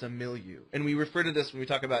call this a milieu, and we refer to this when we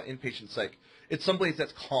talk about inpatient psych. It's someplace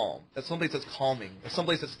that's calm. That's someplace that's calming. It's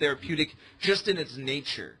someplace that's therapeutic, just in its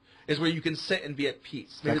nature, is where you can sit and be at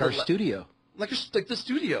peace. Maybe like our studio. Like the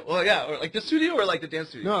studio. Well, yeah, or like the studio, or like the dance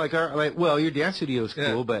studio. No, your dance studio is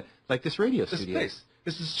cool, but like this radio studio. This place.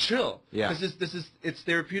 This is chill. Yeah. It's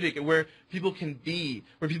therapeutic, and where people can be,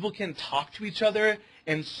 where people can talk to each other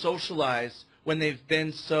and socialize when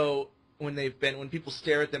people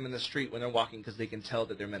stare at them in the street when they're walking because they can tell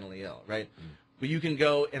that they're mentally ill, right? Where you can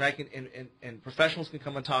go and professionals can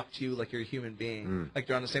come and talk to you like you're a human being, like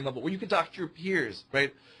they're on the same level, where you can talk to your peers,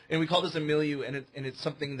 right? And we call this a milieu, and it's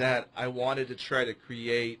something that I wanted to try to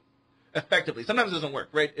create effectively. Sometimes it doesn't work,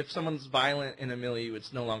 right? If someone's violent in a milieu,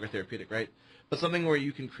 it's no longer therapeutic, right? But something where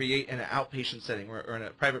you can create in an outpatient setting or in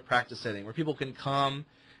a private practice setting where people can come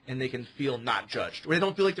and they can feel not judged, where they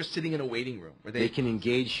don't feel like they're sitting in a waiting room, where they can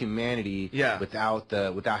engage humanity without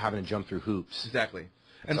having to jump through hoops. Exactly.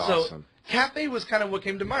 That's and so awesome. Cafe was kind of what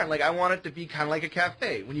came to mind. Like, I want it to be kind of like a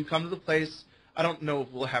cafe. When you come to the place, I don't know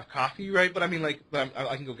if we'll have coffee, right? But I mean, like,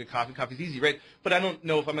 I can go get coffee. Coffee's easy, right? But I don't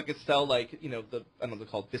know if I'm going to sell, like, I don't know, they're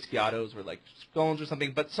called bisciatos or, like, scones or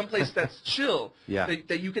something. But someplace that's chill. Yeah.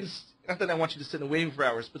 That you can, not that I want you to sit in the waiting for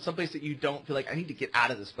hours, but someplace that you don't feel like, I need to get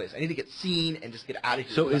out of this place. I need to get seen and just get out of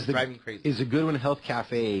here. So is driving crazy. Is the Goodwin Health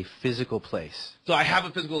Cafe a physical place? So I have a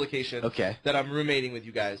physical location. Okay. That I'm roommating with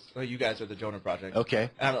you guys. Well, you guys are the Jonah Project. Okay.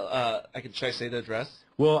 And, should I say the address?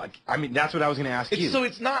 Well, I mean, that's what I was going to ask you. So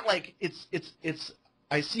it's not like it's.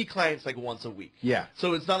 I see clients like once a week. Yeah.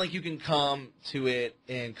 So it's not like you can come to it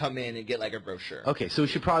and come in and get like a brochure. Okay, so we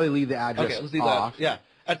should probably leave the address let's leave off. that. Yeah.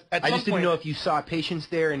 I just didn't know if you saw patients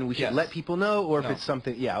there and we should let people know, or if it's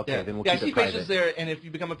something. Yeah. Okay. Then we'll keep it private. I see patients there, and if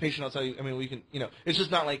you become a patient, I'll tell you. I mean, we can. It's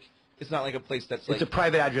just not like a place that's like. It's a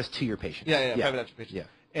private address to your patients. Yeah. Private address to patients. Yeah.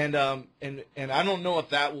 And I don't know if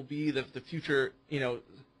that will be the future.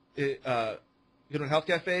 Goodwin Health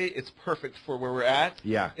Cafe. It's perfect for where we're at.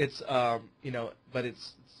 Yeah. It's but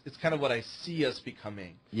it's kind of what I see us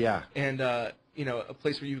becoming. Yeah. And a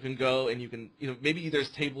place where you can go and you can, maybe there's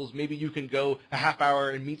tables, maybe you can go a half hour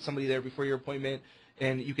and meet somebody there before your appointment,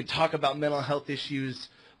 and you can talk about mental health issues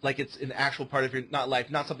like it's an actual part of your life,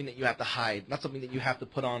 not something that you have to hide, not something that you have to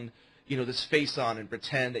put on, this face on and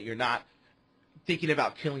pretend that you're not thinking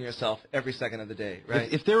about killing yourself every second of the day,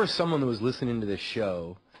 right? If there was someone that was listening to this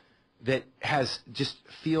show that just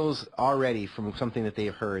feels already from something that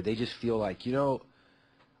they've heard, they just feel like,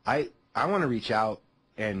 I want to reach out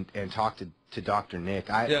and talk to Dr. Nick.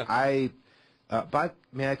 But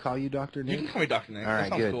may I call you Dr. Nick? You can call me Dr. Nick. All right, that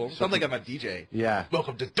sounds good. cool. Sounds like I'm a DJ. Yeah.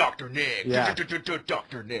 Welcome to Dr. Nick. Yeah.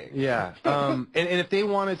 Dr. Nick. Yeah. And if they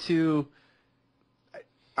wanted to,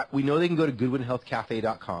 we know they can go to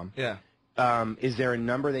GoodwinHealthCafe.com. Yeah. Is there a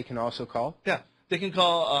number they can also call? Yeah. They can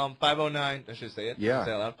call 509. I should say it. Yeah.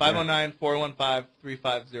 Say it loud.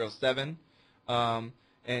 509-415-3507.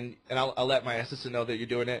 And I'll let my assistant know that you're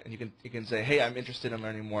doing it, and you can say, hey, I'm interested in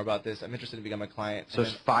learning more about this. I'm interested in becoming a client. So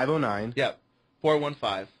it's 509. Yeah.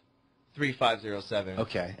 415-3507.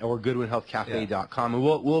 Okay. Or GoodwinHealthCafe.com. And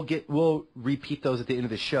we'll repeat those at the end of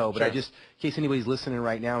the show. But Sure. in case anybody's listening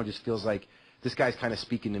right now and just feels like this guy's kind of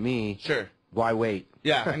speaking to me. Sure. Why wait?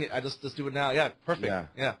 Yeah. I just do it now. Yeah. Perfect.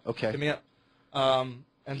 Yeah. Okay. Hit me up.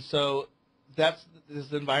 And so this is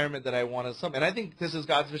the environment that I want to. And I think this is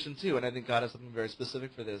God's vision too. And I think God has something very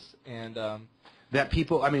specific for this. And that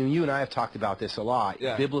people, I mean, you and I have talked about this a lot.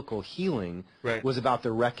 Yeah. Biblical healing was about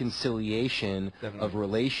the reconciliation of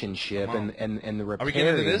relationship and the repairing. Are we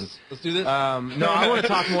getting into this? Let's do this. No, I want to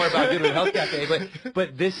talk more about Goodwin Health Cafe,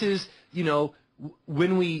 but this is,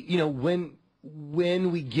 when we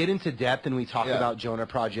get into depth and we talk about Jonah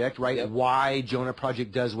Project, right? Yep. Why Jonah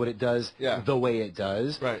Project does what it does the way it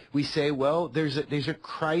does. Right. We say, well, there's a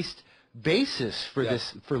Christ basis for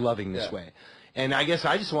this, for loving this way. And I guess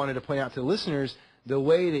I just wanted to point out to the listeners the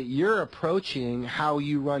way that you're approaching how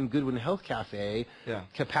you run Goodwin Health Cafe,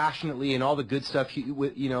 compassionately and all the good stuff,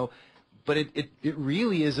 but it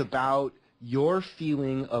really is about your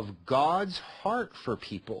feeling of God's heart for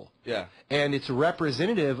people. Yeah. And it's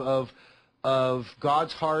representative of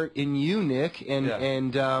God's heart in you, Nick,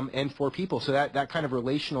 and for people. So that kind of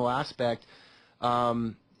relational aspect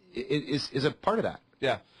is a part of that.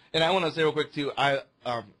 Yeah. And I want to say real quick too, I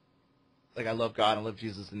love God, I love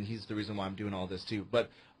Jesus, and He's the reason why I'm doing all this too. But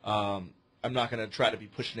I'm not going to try to be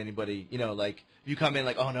pushing anybody. Like if you come in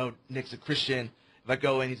like, oh no, Nick's a Christian. If I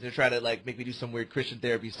go in, he's going to try to like make me do some weird Christian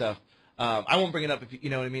therapy stuff. I won't bring it up if you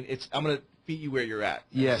know what I mean. I'm going to meet you where you're at.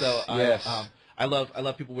 Yes. So yes. I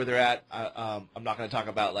love people where they're at. I'm not going to talk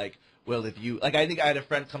about like, well, if you like. I think I had a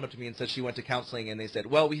friend come up to me and said she went to counseling, and they said,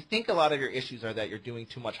 well, we think a lot of your issues are that you're doing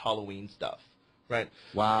too much Halloween stuff. Right.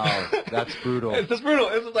 Wow, that's brutal. It's just brutal.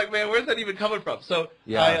 It's just like, man, where's that even coming from? So,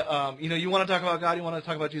 you want to talk about God, you want to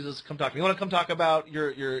talk about Jesus, come talk to me. You want to come talk about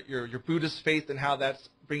your Buddhist faith and how that's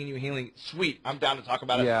bringing you healing? Sweet, I'm down to talk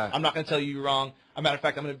about it. Yeah. I'm not going to tell you you're wrong. As a matter of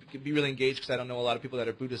fact, I'm going to be really engaged because I don't know a lot of people that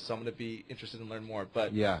are Buddhists, so I'm going to be interested in learning more.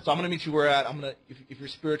 But so I'm going to meet you where you're at. I'm going to, if you're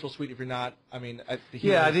spiritual, sweet. If you're not, I mean, I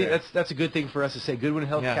think that's a good thing for us to say. Goodwin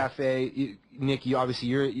Health Cafe, Nick, you obviously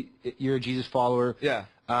you're a Jesus follower. Yeah.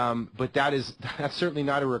 But that's certainly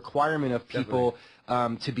not a requirement of people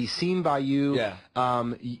to be seen by you. Yeah.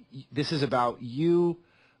 This is about you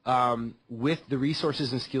with the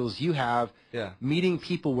resources and skills you have, meeting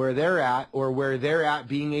people where they're at, or where they're at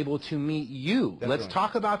being able to meet you. Definitely. Let's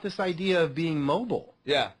talk about this idea of being mobile.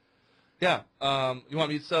 Yeah. Yeah. You want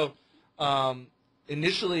me to? So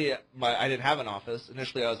initially, I didn't have an office.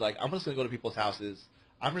 Initially, I was like, I'm just going to go to people's houses.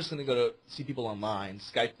 I'm just going to go to see people online,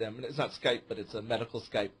 Skype them. And it's not Skype, but it's a medical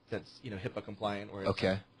Skype that's HIPAA compliant or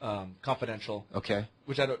it's confidential. Okay.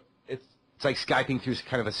 Which I don't. It's like Skyping through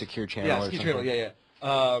kind of a secure channel. Yeah, or secure something. channel.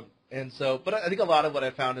 Yeah. And so, but I think a lot of what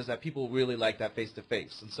I found is that people really like that face to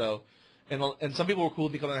face. And so, and some people were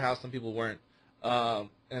cool to come in the house, some people weren't.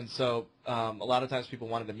 And so a lot of times people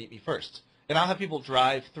wanted to meet me first. And I'll have people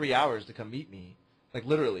drive 3 hours to come meet me, like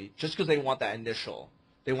literally, just because they want that initial.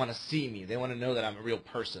 They want to see me. They want to know that I'm a real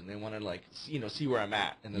person. They want to, like, see where I'm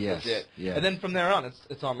at, and that's legit. Yeah. And then from there on,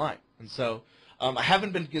 it's online. And so I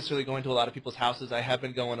haven't been necessarily going to a lot of people's houses. I have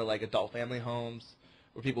been going to, like, adult family homes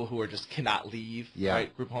or people who are just cannot leave,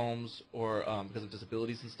 right? Group homes or because of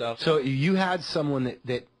disabilities and stuff. So you had someone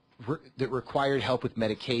that required help with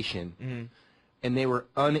medication, and they were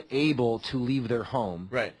unable to leave their home.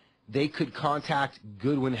 Right. They could contact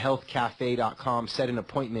GoodwinHealthCafe.com, set an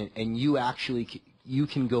appointment, and you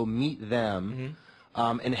can go meet them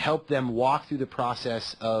and help them walk through the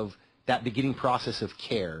process of that beginning process of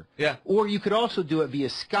care. Yeah. Or you could also do it via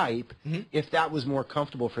Skype if that was more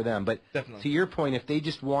comfortable for them. But definitely, to your point, if they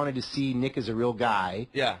just wanted to see Nick as a real guy,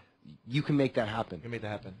 you can make that happen. You can make that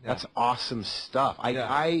happen. Yeah. That's awesome stuff.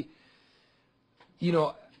 I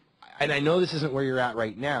and I know this isn't where you're at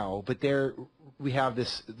right now, but we have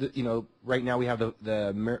this, right now we have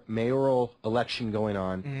the mayoral election going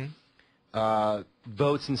on.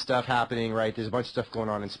 Votes and stuff happening, right? There's a bunch of stuff going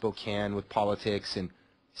on in Spokane with politics and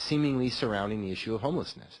seemingly surrounding the issue of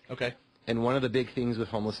homelessness. Okay. And one of the big things with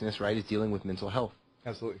homelessness, right, is dealing with mental health.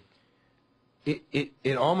 Absolutely.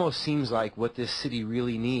 It almost seems like what this city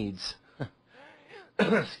really needs,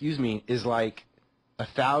 excuse me, is like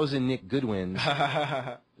 1,000 Nick Goodwins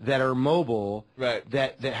that are mobile, right?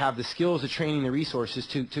 That have the skills, the training, the resources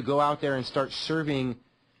to go out there and start serving.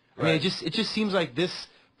 I mean, it just seems like this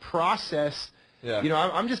process. Yeah.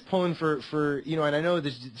 I'm just pulling for and I know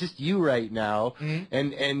there's just you right now,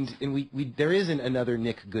 and we there isn't another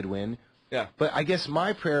Nick Goodwin. Yeah. But I guess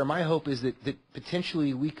my prayer, my hope is that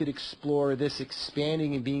potentially we could explore this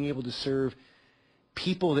expanding and being able to serve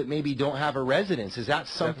people that maybe don't have a residence. Is that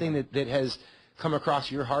something that has come across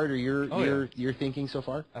your heart or your thinking so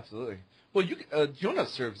far? Absolutely. Well, Jonah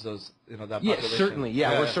serves those, that population. Yes, certainly.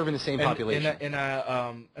 Yeah, we're serving the same population.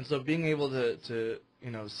 And so being able to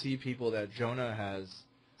see people that Jonah has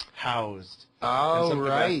housed. Oh, in some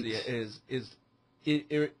right. capacity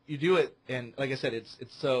you do it, and like I said,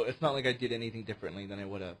 it's not like I did anything differently than I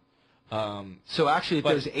would have. So actually, if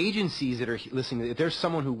there's agencies that are listening, if there's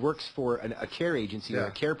someone who works for a care agency or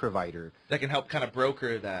a care provider that can help kind of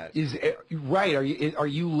broker that, right? Are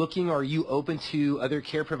you looking? Are you open to other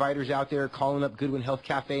care providers out there calling up Goodwin Health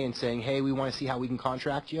Cafe and saying, "Hey, we want to see how we can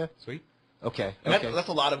contract you"? Sweet. Okay. And that's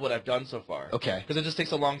a lot of what I've done so far. Okay. Because it just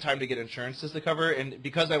takes a long time to get insurances to cover, and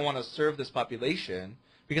because I want to serve this population,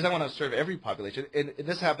 because I want to serve every population, and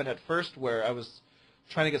this happened at first where I was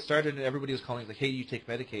trying to get started, and everybody was calling like, "Hey, do you take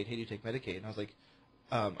Medicaid? Hey, do you take Medicaid?" And I was like,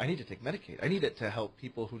 "I need to take Medicaid. I need it to help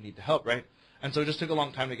people who need the help, right?" And so it just took a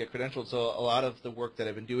long time to get credentialed. So a lot of the work that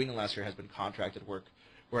I've been doing in the last year has been contracted work,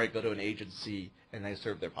 where I go to an agency and I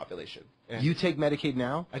serve their population. And you take Medicaid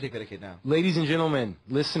now? I take Medicaid now. Ladies and gentlemen,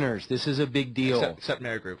 listeners, this is a big deal. Except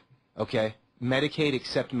Mary Group. Okay. Medicaid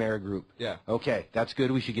except Mary Group. Yeah. Okay, that's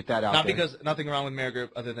good. We should get that out there. Not because nothing wrong with Mary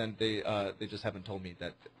Group, other than they just haven't told me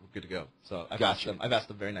that we're good to go. So I've asked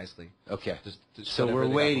them very nicely. Okay. Just so we're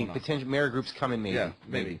waiting. Potential Mary Group's coming, maybe. Yeah,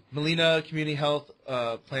 maybe. Molina Community Health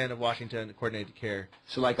Plan of Washington Coordinated Care.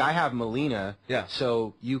 So like I have Molina. Yeah.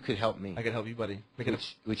 So you could help me. I could help you, buddy.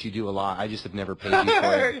 Which you do a lot. I just have never paid you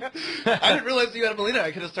for it. I didn't realize you had Molina.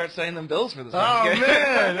 I could have started sending them bills for this. Oh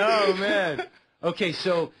man! Oh man! Okay,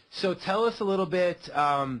 so tell us a little bit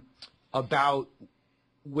about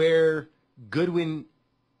where Goodwin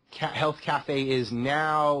Health Cafe is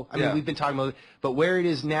now. I mean, we've been talking about it, but where it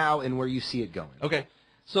is now and where you see it going. Okay,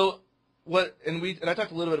 so and I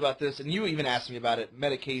talked a little bit about this, and you even asked me about it.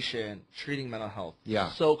 Medication, treating mental health.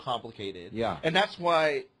 Yeah. So complicated. Yeah. And that's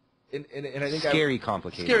why. And I think scary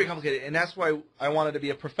complicated, and that's why I wanted to be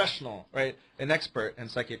a professional, right, an expert in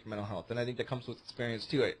psychiatric mental health, and I think that comes with experience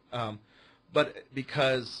too. But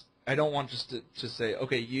because I don't want just to say,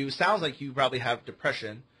 okay, sounds like you probably have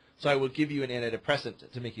depression, so I will give you an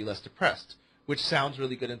antidepressant to make you less depressed, which sounds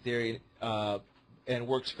really good in theory and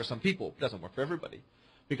works for some people. It doesn't work for everybody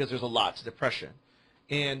because there's a lot to depression.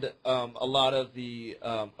 And a lot of the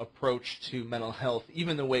approach to mental health,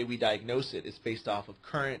 even the way we diagnose it, is based off of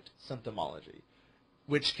current symptomology,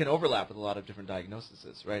 which can overlap with a lot of different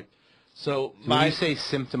diagnoses, right? So when you say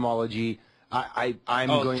symptomology, I'm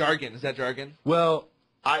going... jargon. Is that jargon? Well,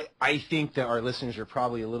 I think that our listeners are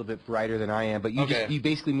probably a little bit brighter than I am, but you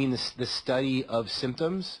basically mean the study of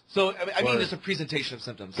symptoms? So I mean just a presentation of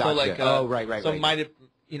symptoms. Gotcha. So like right. So I'm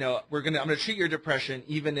going to treat your depression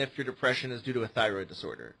even if your depression is due to a thyroid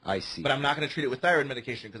disorder. I see. But I'm not going to treat it with thyroid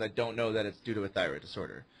medication because I don't know that it's due to a thyroid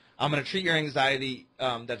disorder. I'm going to treat your anxiety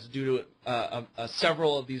that's due to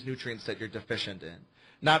several of these nutrients that you're deficient in.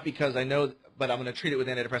 Not because I know, but I'm going to treat it with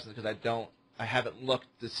antidepressants because I haven't looked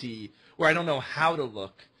to see, or I don't know how to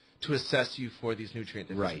look to assess you for these nutrient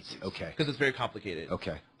deficiencies. Right. Okay. Because it's very complicated.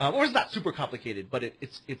 Okay. Or it's not super complicated, but it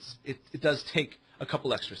does take a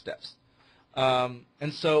couple extra steps.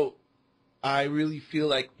 And so I really feel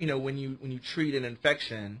like, when you treat an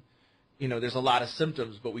infection, there's a lot of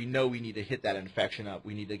symptoms, but we know we need to hit that infection up.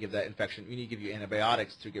 We need to give you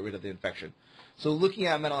antibiotics to get rid of the infection. So looking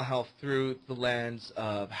at mental health through the lens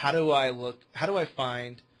of how do I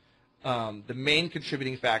find the main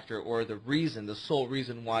contributing factor or the sole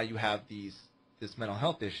reason why you have this mental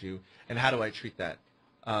health issue, and how do I treat that?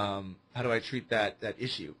 How do I treat that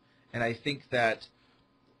issue? And I think that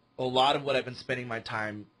a lot of what I've been spending my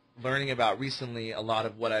time learning about recently, a lot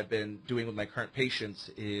of what I've been doing with my current patients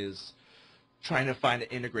is trying to find an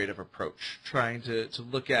integrative approach, trying to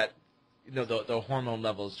look at the hormone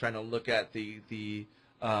levels, trying to look at the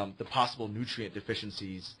possible nutrient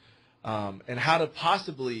deficiencies, and how to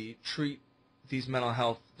possibly treat these mental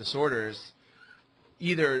health disorders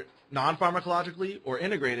either non-pharmacologically or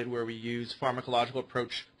integrated, where we use pharmacological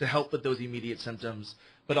approach to help with those immediate symptoms,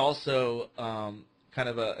 but also kind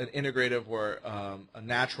of an integrative or a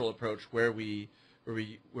natural approach where we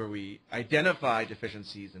identify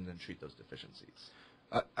deficiencies and then treat those deficiencies.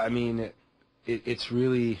 I mean, it's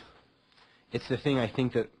the thing I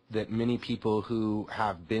think that many people who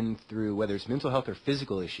have been through, whether it's mental health or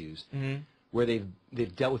physical issues, where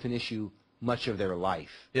they've dealt with an issue much of their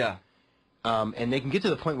life. Yeah. And they can get to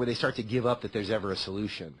the point where they start to give up that there's ever a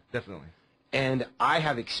solution. Definitely. And I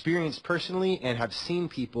have experienced personally and have seen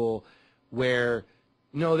people where,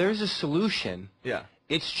 no, there's a solution. Yeah.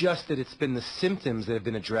 It's just that it's been the symptoms that have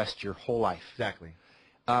been addressed your whole life. Exactly.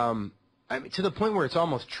 I mean, to the point where it's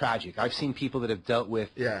almost tragic. I've seen people that have dealt with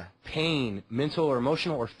pain, mental or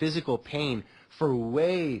emotional or physical pain, for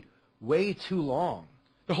way, way too long.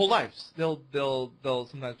 Their whole lives. They'll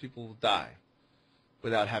sometimes people will die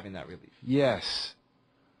without having that relief. Yes.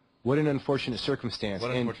 What an unfortunate circumstance.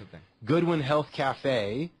 What an unfortunate thing. Goodwin Health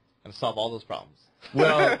Café. And solve all those problems.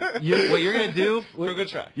 Well, what you're going to do, for a good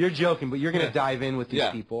try. You're joking, but you're going to dive in with these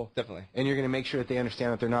people. Definitely. And you're going to make sure that they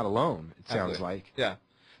understand that they're not alone, it sounds like. Yeah.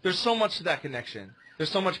 There's so much to that connection. There's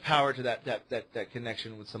so much power to that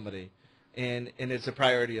connection with somebody. And it's a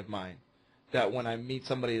priority of mine. That when I meet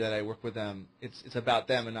somebody that I work with them, it's about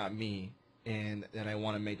them and not me. And I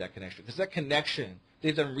want to make that connection. Because that connection,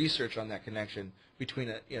 they've done research on that connection between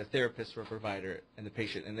a therapist or a provider and the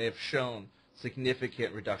patient. And they have shown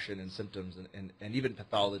significant reduction in symptoms and even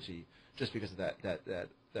pathology just because of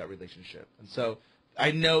that relationship. And so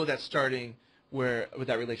I know that starting with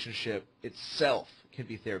that relationship itself can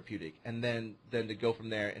be therapeutic, and then to go from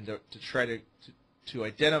there and to try to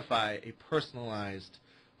identify a personalized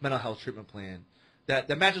mental health treatment plan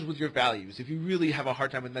that matches with your values. If you really have a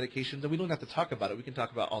hard time with medications, then we don't have to talk about it. We can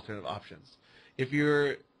talk about alternative options. If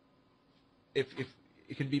it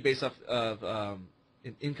can be based off of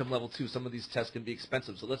in income level 2, some of these tests can be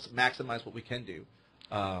expensive, so let's maximize what we can do.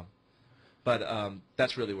 But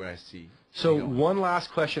that's really where I see. So one last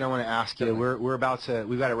question I want to ask you.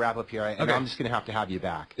 We've got to wrap up here, and okay. I'm just going to have you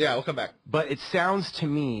back. Yeah, we'll come back. But it sounds to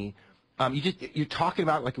me, you're talking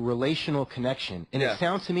about like a relational connection, and it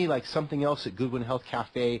sounds to me like something else at Goodwin Health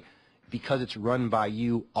Cafe, because it's run by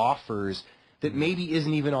you, offers that maybe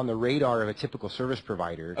isn't even on the radar of a typical service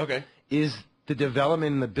provider. Okay. Is the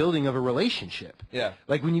development and the building of a relationship. Yeah.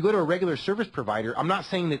 Like when you go to a regular service provider, I'm not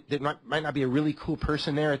saying that there might not be a really cool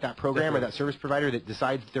person there at that program or that service provider that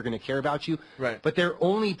decides that they're going to care about you. Right. But they're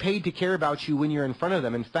only paid to care about you when you're in front of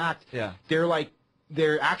them. In fact,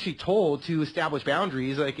 they're actually told to establish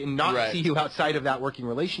boundaries, and not see you outside of that working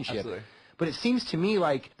relationship. Absolutely. But it seems to me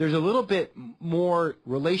like there's a little bit more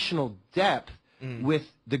relational depth with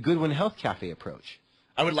the Goodwin Health Cafe approach.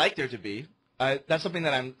 I would like there to be. That's something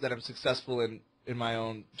that I'm successful in my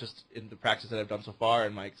own, just in the practice that I've done so far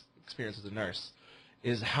and my experience as a nurse,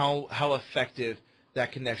 is how effective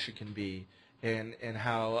that connection can be, and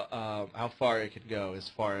how far it can go as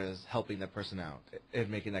far as helping that person out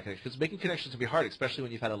and making that connection. Because making connections can be hard, especially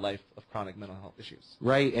when you've had a life of chronic mental health issues.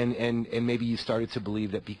 Right, and maybe you started to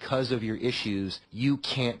believe that because of your issues, you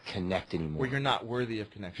can't connect anymore. Or you're not worthy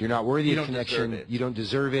of connection. You're not worthy of connection. You don't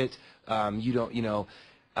deserve it.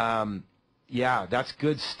 Yeah, that's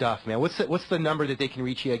good stuff, man. What's the number that they can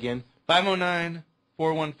reach you again?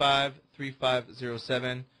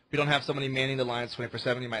 509-415-3507. If you don't have somebody manning the lines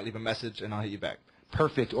 24/7, you might leave a message, and I'll hit you back.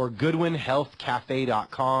 Perfect. Or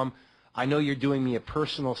GoodwinHealthCafe.com. I know you're doing me a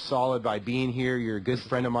personal solid by being here. You're a good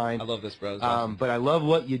friend of mine. I love this, bro. Awesome. But I love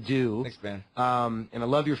what you do. Thanks, man. And I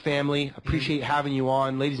love your family. Appreciate having you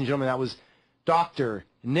on. Ladies and gentlemen, that was Dr.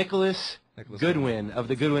 Nicholas Nicholas Goodwin of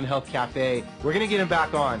the Goodwin Health Cafe. We're going to get him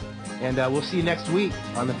back on, and we'll see you next week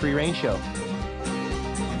on the Free Range Show.